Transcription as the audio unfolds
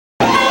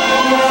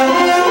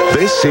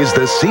This is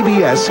the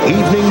CBS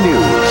Evening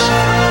News.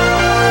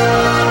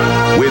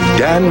 With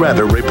Dan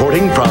Rather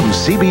reporting from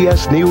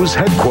CBS News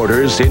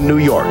headquarters in New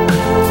York.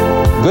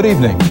 Good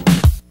evening.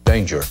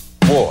 Danger,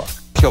 war,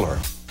 killer,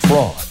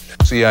 fraud,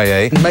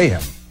 CIA,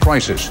 mayhem,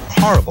 crisis,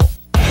 horrible,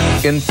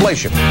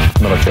 inflation,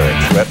 military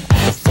threat,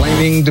 the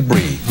flaming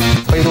debris,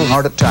 fatal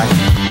heart attack,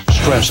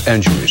 stress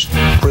injuries,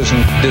 prison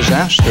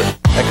disaster,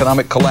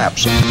 economic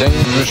collapse,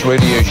 dangerous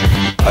radiation,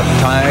 a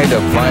tide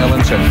of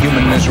violence and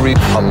human misery,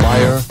 a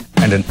liar,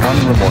 and an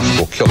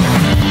unremorseful killer.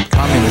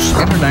 Communist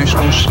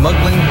international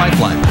smuggling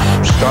pipeline,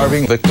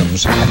 starving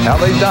victims, and how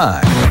they die.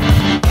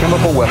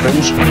 Chemical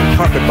weapons,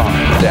 carpet bomb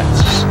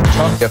deaths,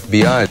 tough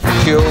FBI,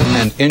 kill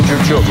and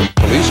injure children,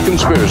 police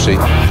conspiracy,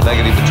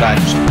 negative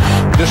attacks,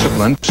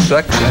 discipline,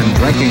 sex and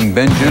drinking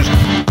binges,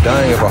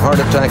 dying of a heart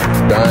attack,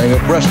 dying of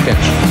breast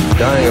cancer,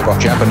 dying of a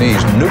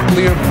Japanese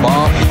nuclear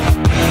bomb,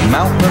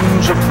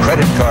 mountains of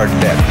credit card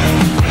debt,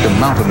 the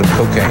mountain of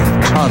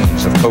cocaine,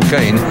 tons of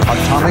cocaine,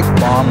 atomic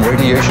bomb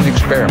radiation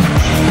experiments,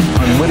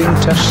 unwitting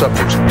test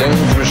subjects,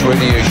 dangerous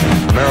radiation,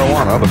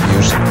 marijuana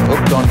abuse,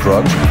 hooked on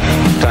drugs.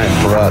 Time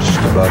for us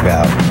to bug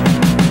out.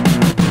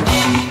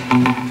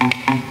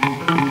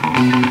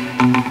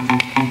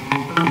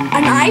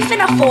 A knife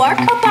and a fork,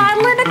 a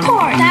bottle and a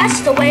cork. That's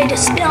the way to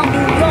spell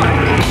New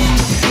York.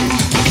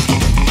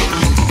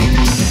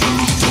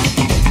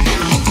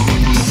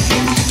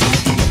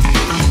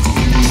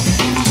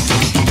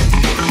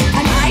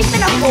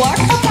 Fork,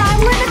 a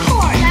bottle, and a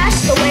cork.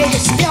 That's the way to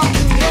spell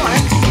New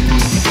York.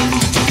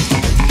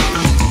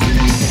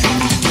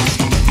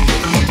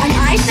 A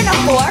knife and a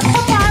fork,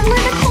 a bottle,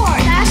 and a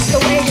cork. That's the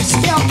way to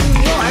spell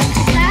New York.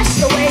 That's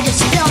the way to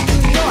spell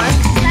New York.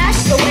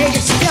 That's the way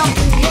to spell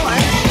New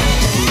York.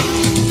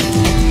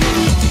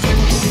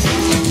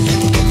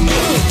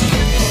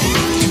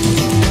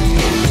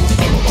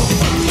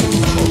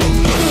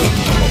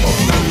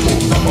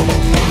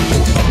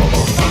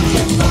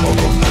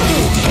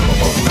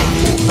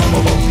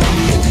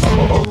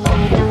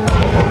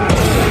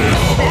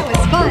 That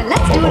was fun.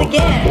 Let's do it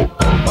again.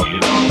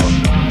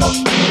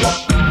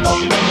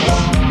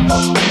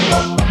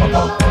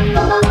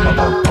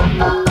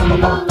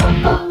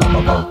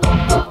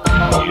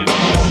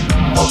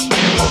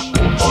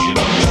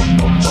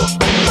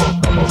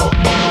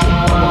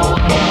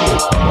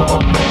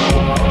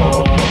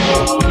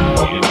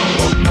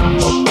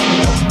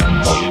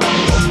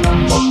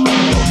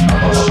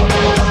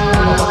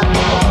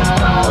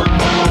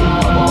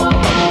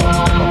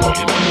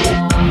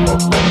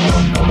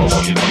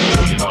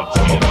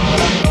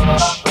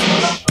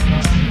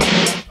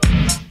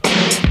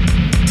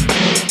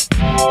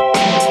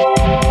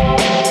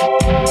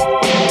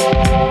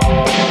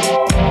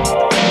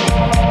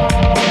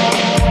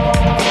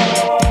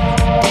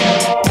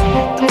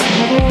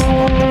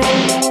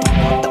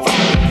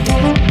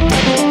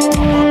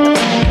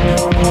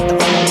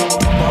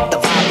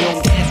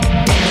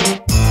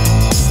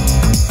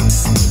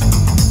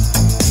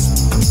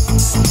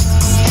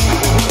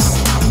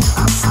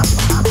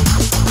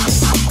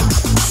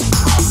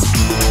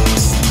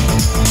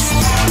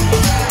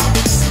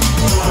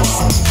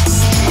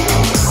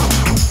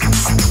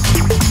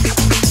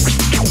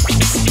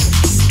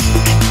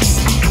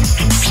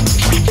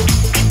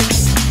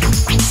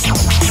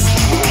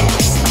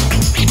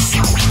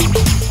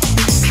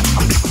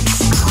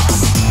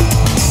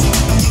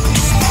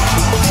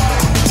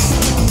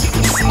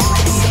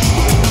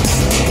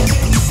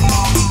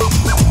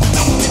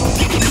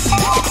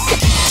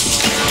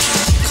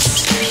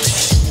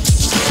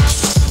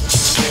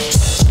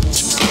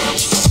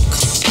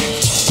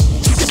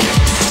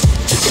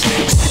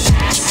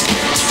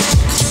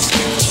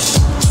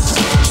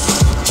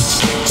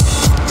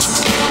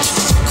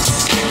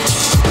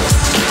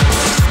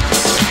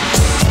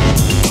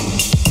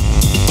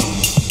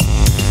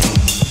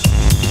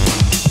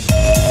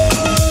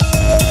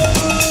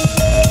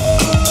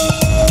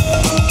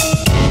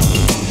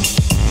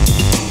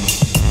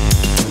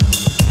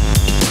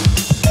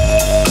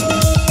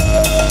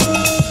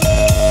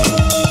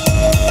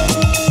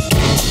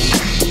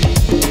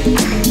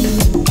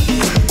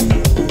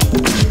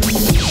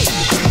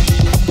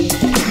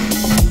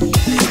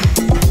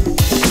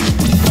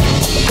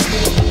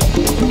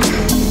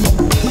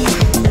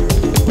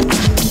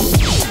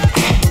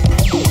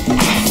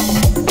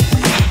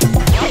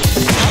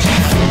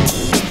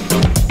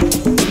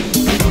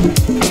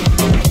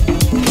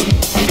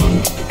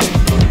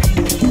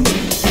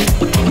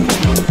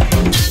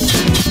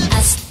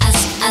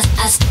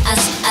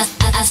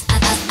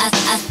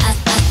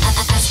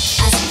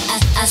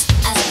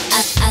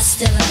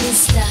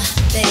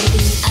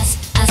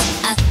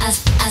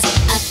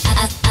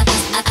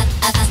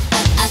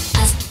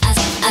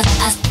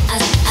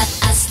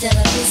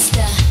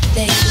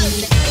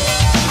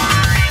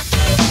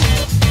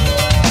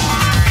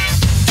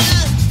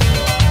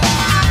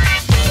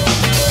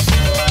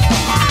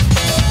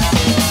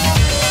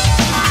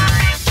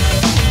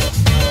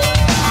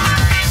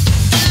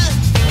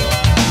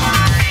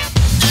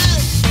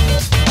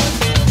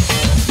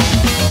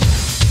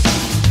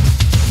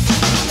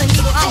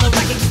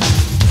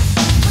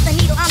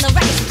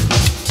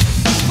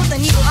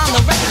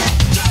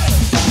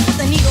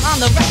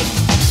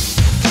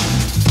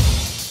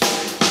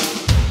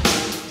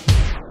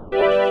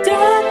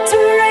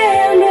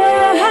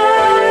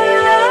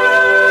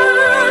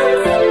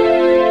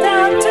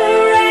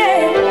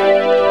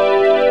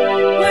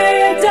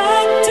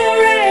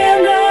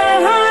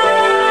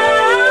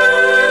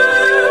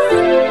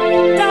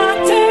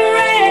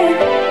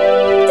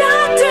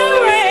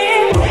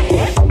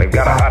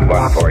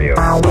 for you.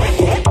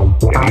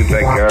 Can you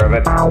take care of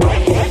it?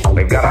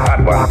 We've got a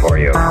hot one for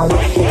you.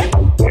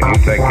 Can you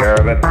take care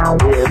of it? Yeah,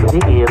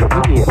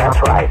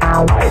 that's right.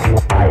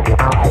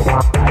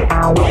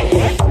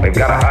 We've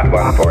got a hot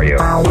one for you.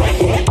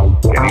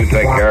 Can you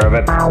take care of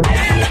it?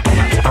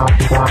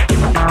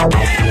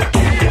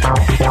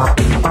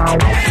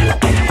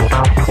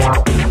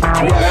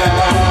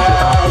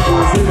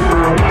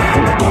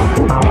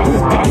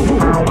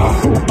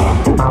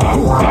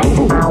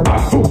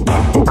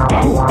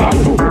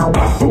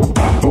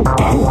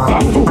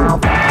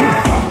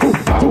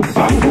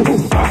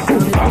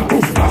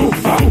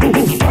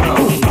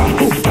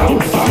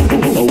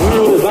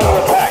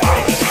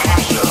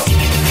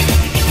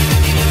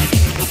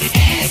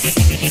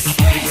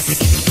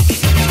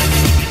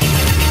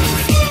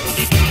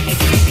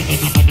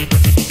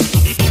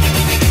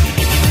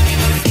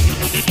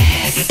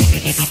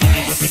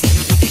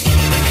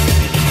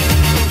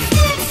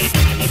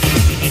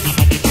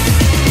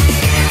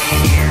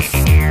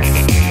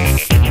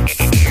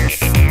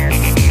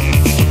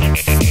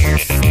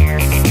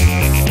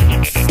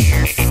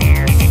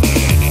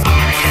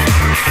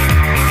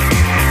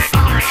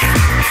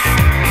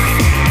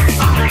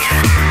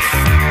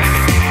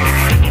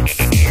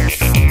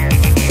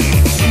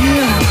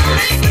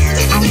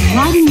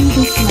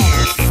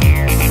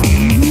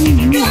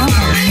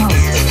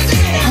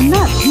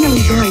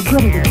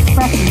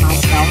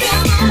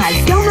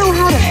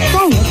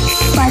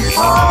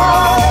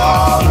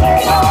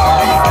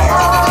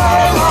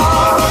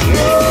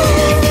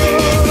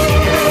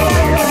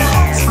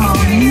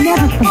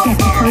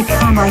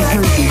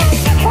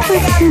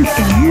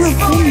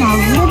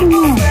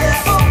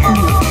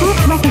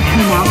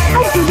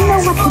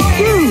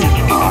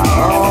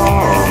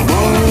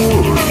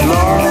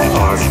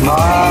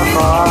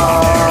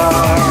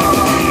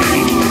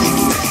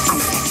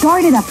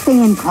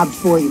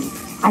 For you.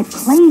 I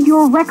played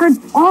your records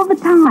all the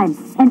time,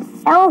 and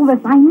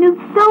Elvis I knew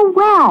so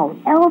well.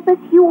 Elvis,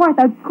 you are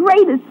the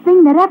greatest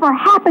thing that ever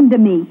happened to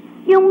me.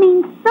 You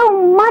mean so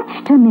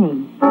much to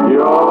me.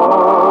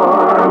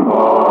 You're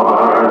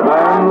more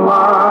than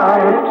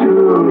life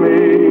to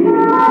me.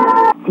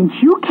 Since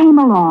you came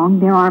along,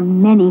 there are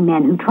many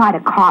men who try to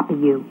copy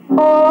you.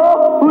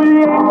 Oh,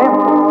 yeah,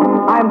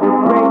 I'm the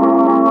great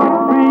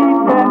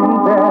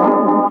pretender.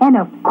 And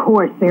of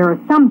course, there are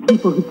some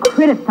people who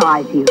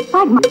criticize you. Does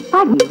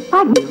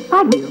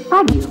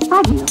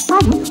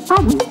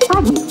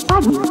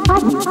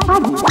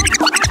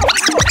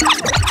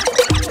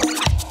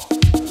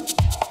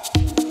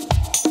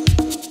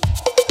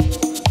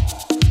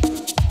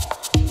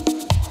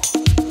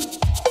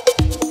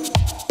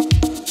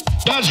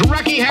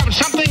Rocky have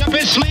something up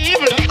his sleeve?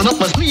 Up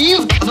my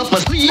sleeve,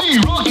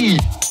 Rocky.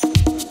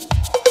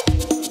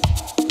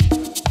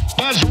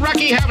 Does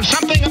Rocky have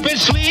something up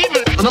his sleeve?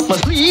 Up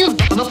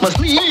my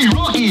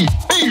sleeve,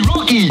 hey,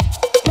 Rocky,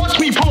 watch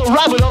me pull a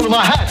rabbit out of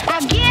my hat.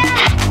 Again?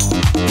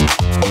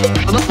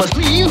 Up my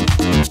sleeve.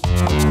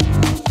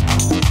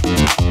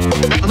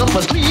 Up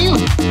my sleeve.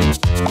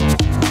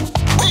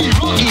 Hey,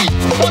 Rocky,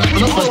 watch me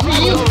pull a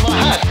rabbit out of my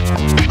hat.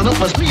 Up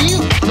my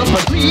sleeve.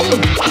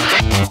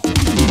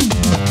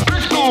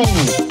 Briscoe.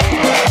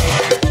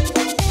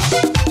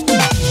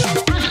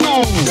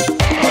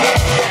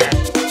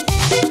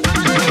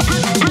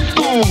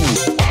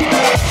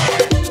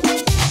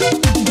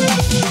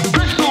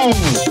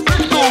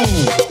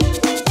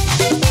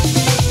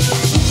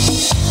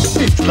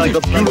 It's like a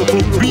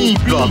beautiful green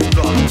drop.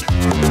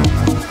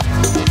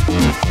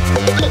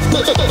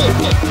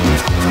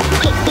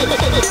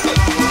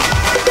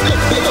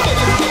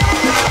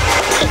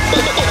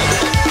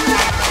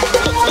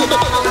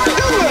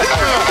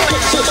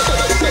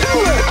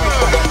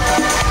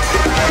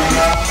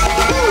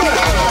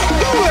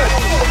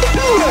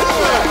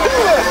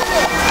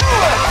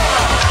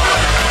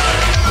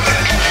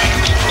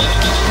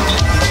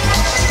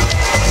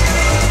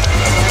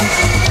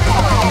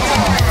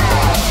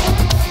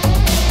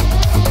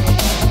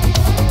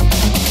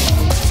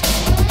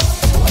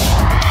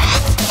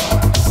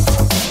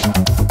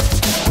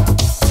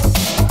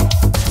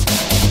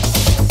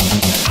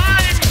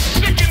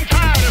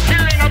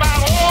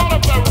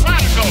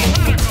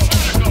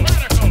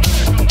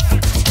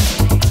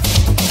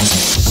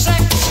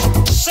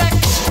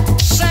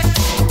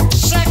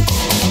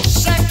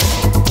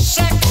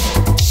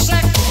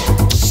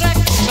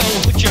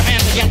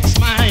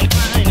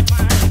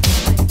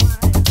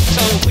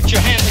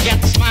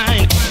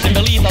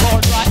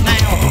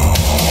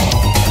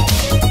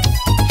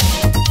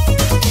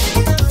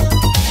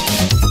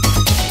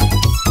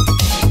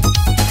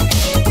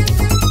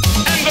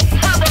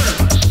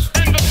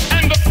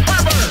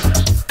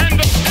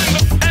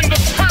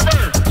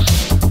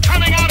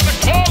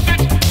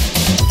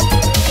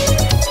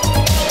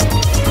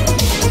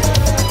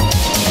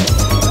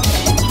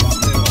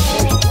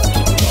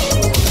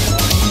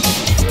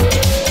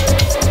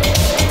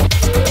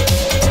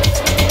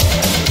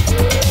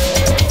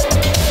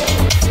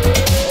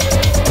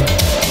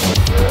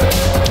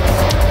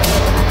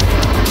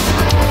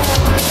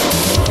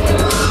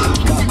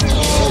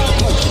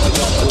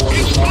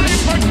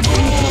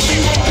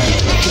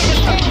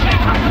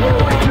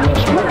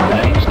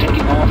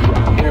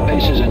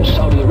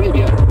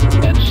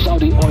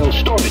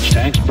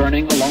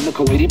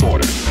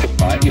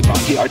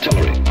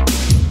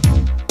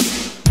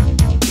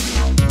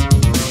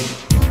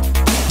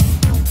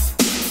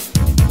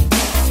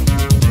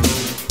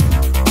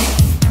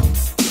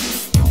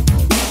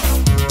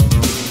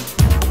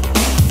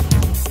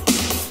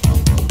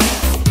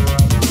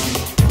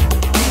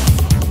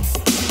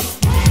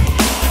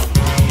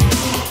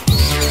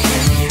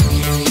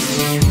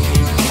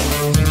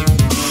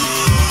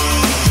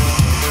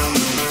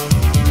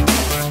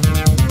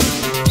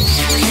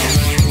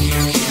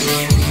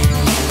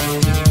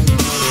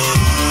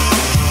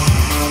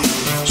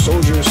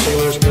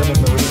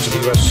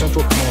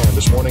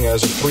 this morning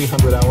as at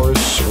 300 hours,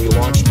 we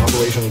launched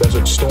Operation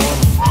Desert Storm.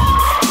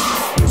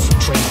 You've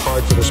trained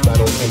hard for this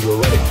battle, and you're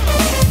ready.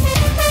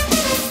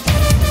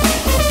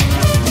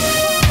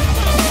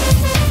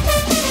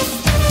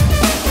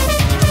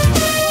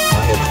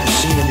 I have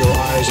seen in your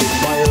eyes a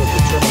fire of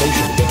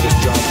determination to get this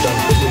job done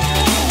quickly.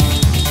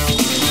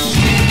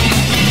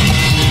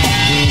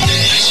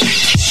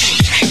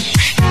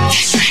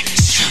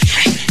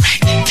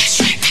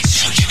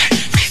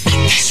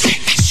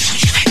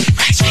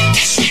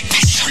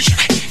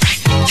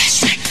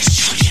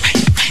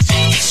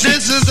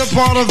 This is the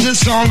part of this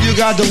song you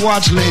got to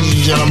watch, ladies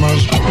and gentlemen.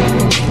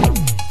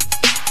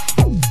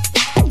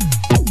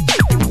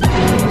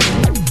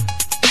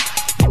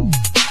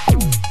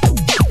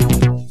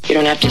 You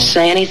don't have to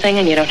say anything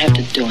and you don't have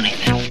to do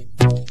anything.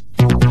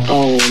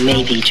 Oh,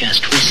 maybe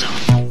just whistle.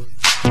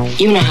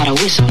 You know how to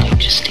whistle,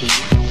 don't you, Steve?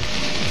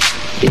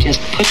 You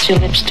just put your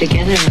lips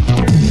together and...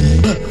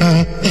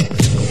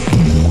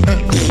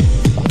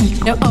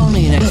 Now,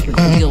 only an expert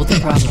can deal with the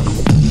problem.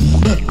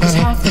 Because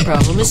half the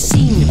problem is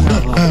seeing the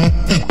problem.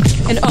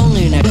 And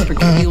only an expert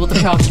can deal with the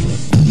problem.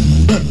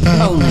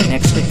 Only an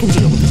expert can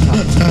deal with the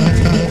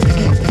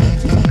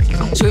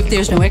problem. So if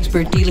there's no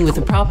expert dealing with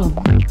the problem,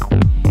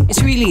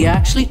 it's really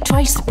actually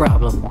twice the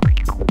problem.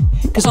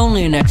 Because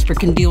only an expert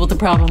can deal with the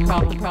problem.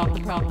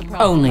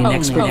 Only an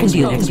expert can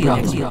deal with the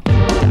problem.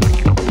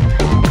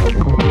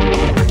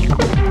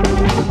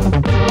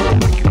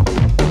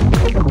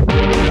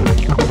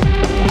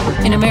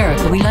 In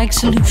America, we like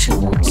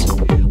solutions.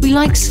 We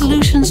like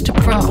solutions to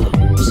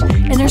problems.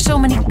 And there's so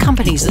many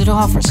companies that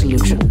offer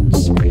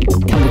solutions.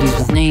 Companies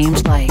with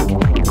names like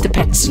the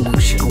pet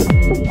solution,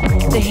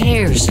 the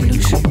hair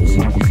solution,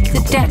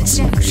 the debt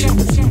solution,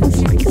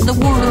 the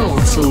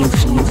world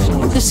solution,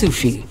 the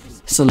sushi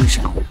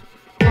solution.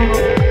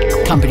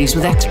 Companies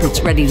with experts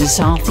ready to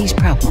solve these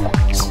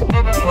problems.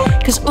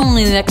 Because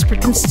only an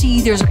expert can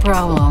see there's a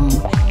problem,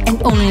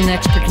 and only an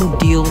expert can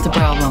deal with the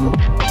problem.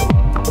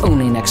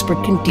 Only an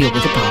expert can deal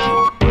with the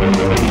problem.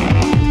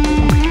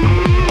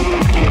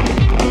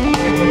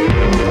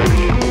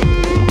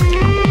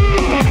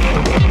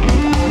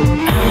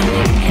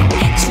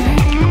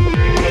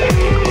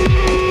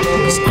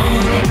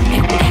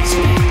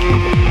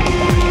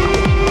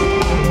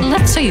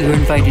 Let's say you're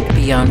invited to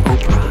be on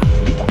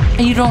Oprah,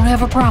 and you don't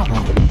have a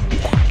problem,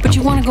 but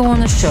you want to go on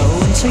the show,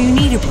 and so you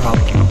need a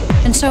problem,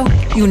 and so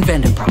you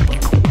invent a problem.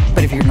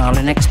 But if you're not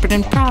an expert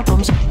in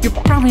problems, you're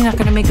probably not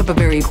going to make up a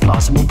very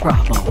plausible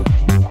problem.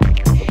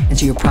 And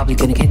so you're probably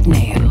going to get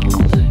nailed.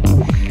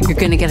 You're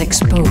going to get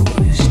exposed.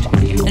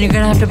 And you're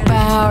going to have to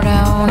bow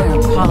down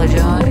and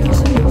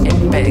apologize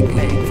and beg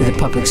for the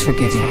public's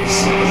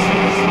forgiveness.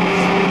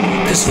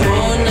 'Cause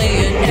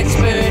only an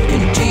expert